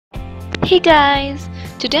Hey guys,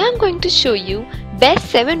 today I'm going to show you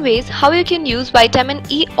best 7 ways how you can use vitamin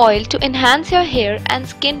E oil to enhance your hair and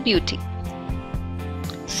skin beauty.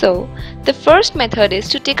 So, the first method is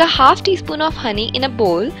to take a half teaspoon of honey in a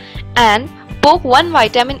bowl and poke one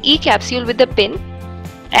vitamin E capsule with a pin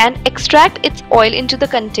and extract its oil into the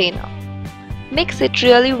container. Mix it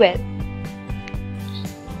really well.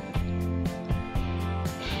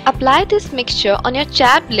 Apply this mixture on your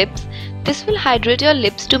chapped lips. This will hydrate your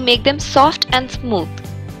lips to make them soft and smooth.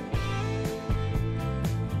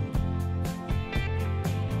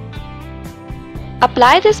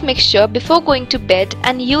 Apply this mixture before going to bed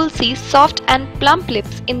and you will see soft and plump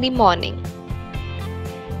lips in the morning.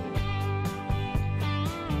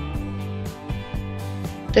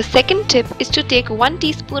 The second tip is to take 1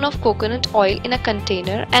 teaspoon of coconut oil in a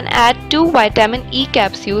container and add 2 vitamin E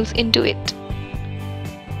capsules into it.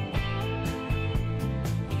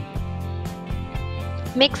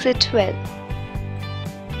 Mix it well.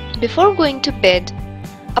 Before going to bed,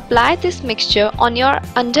 apply this mixture on your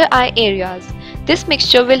under eye areas. This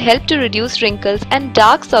mixture will help to reduce wrinkles and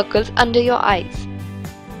dark circles under your eyes.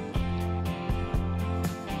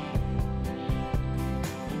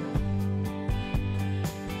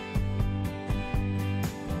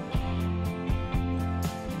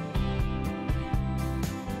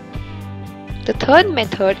 The third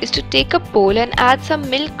method is to take a bowl and add some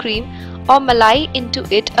milk cream or malai into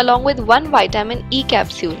it along with 1 vitamin E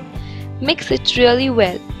capsule. Mix it really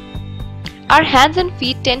well. Our hands and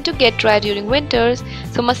feet tend to get dry during winters,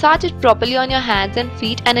 so massage it properly on your hands and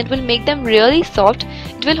feet and it will make them really soft.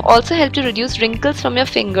 It will also help to reduce wrinkles from your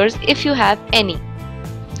fingers if you have any.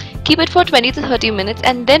 Keep it for 20 to 30 minutes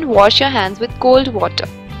and then wash your hands with cold water.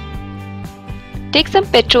 Take some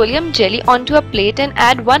petroleum jelly onto a plate and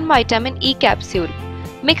add 1 vitamin E capsule.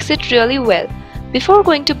 Mix it really well. Before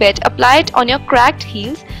going to bed, apply it on your cracked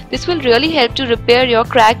heels. This will really help to repair your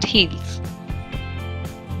cracked heels.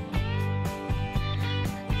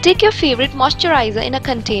 Take your favorite moisturizer in a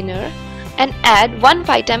container and add 1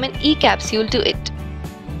 vitamin E capsule to it.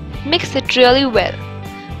 Mix it really well.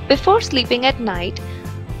 Before sleeping at night,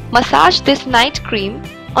 massage this night cream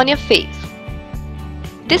on your face.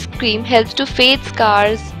 This cream helps to fade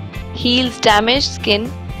scars, heals damaged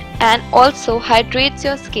skin, and also hydrates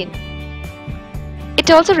your skin. It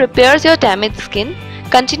also repairs your damaged skin.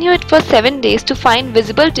 Continue it for 7 days to find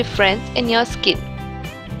visible difference in your skin.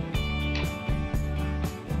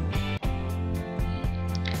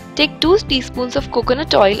 Take 2 teaspoons of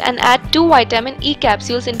coconut oil and add 2 vitamin E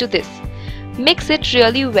capsules into this. Mix it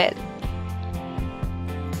really well.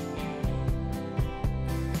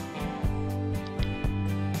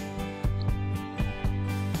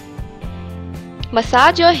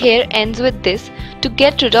 Massage your hair ends with this to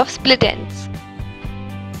get rid of split ends.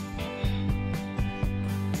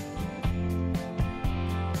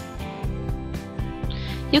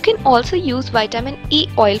 You can also use vitamin E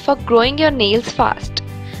oil for growing your nails fast.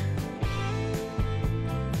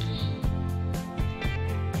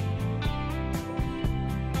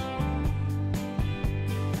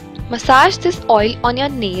 Massage this oil on your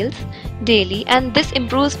nails daily and this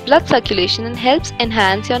improves blood circulation and helps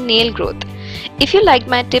enhance your nail growth. If you liked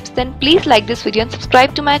my tips, then please like this video and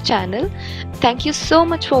subscribe to my channel. Thank you so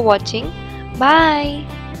much for watching. Bye.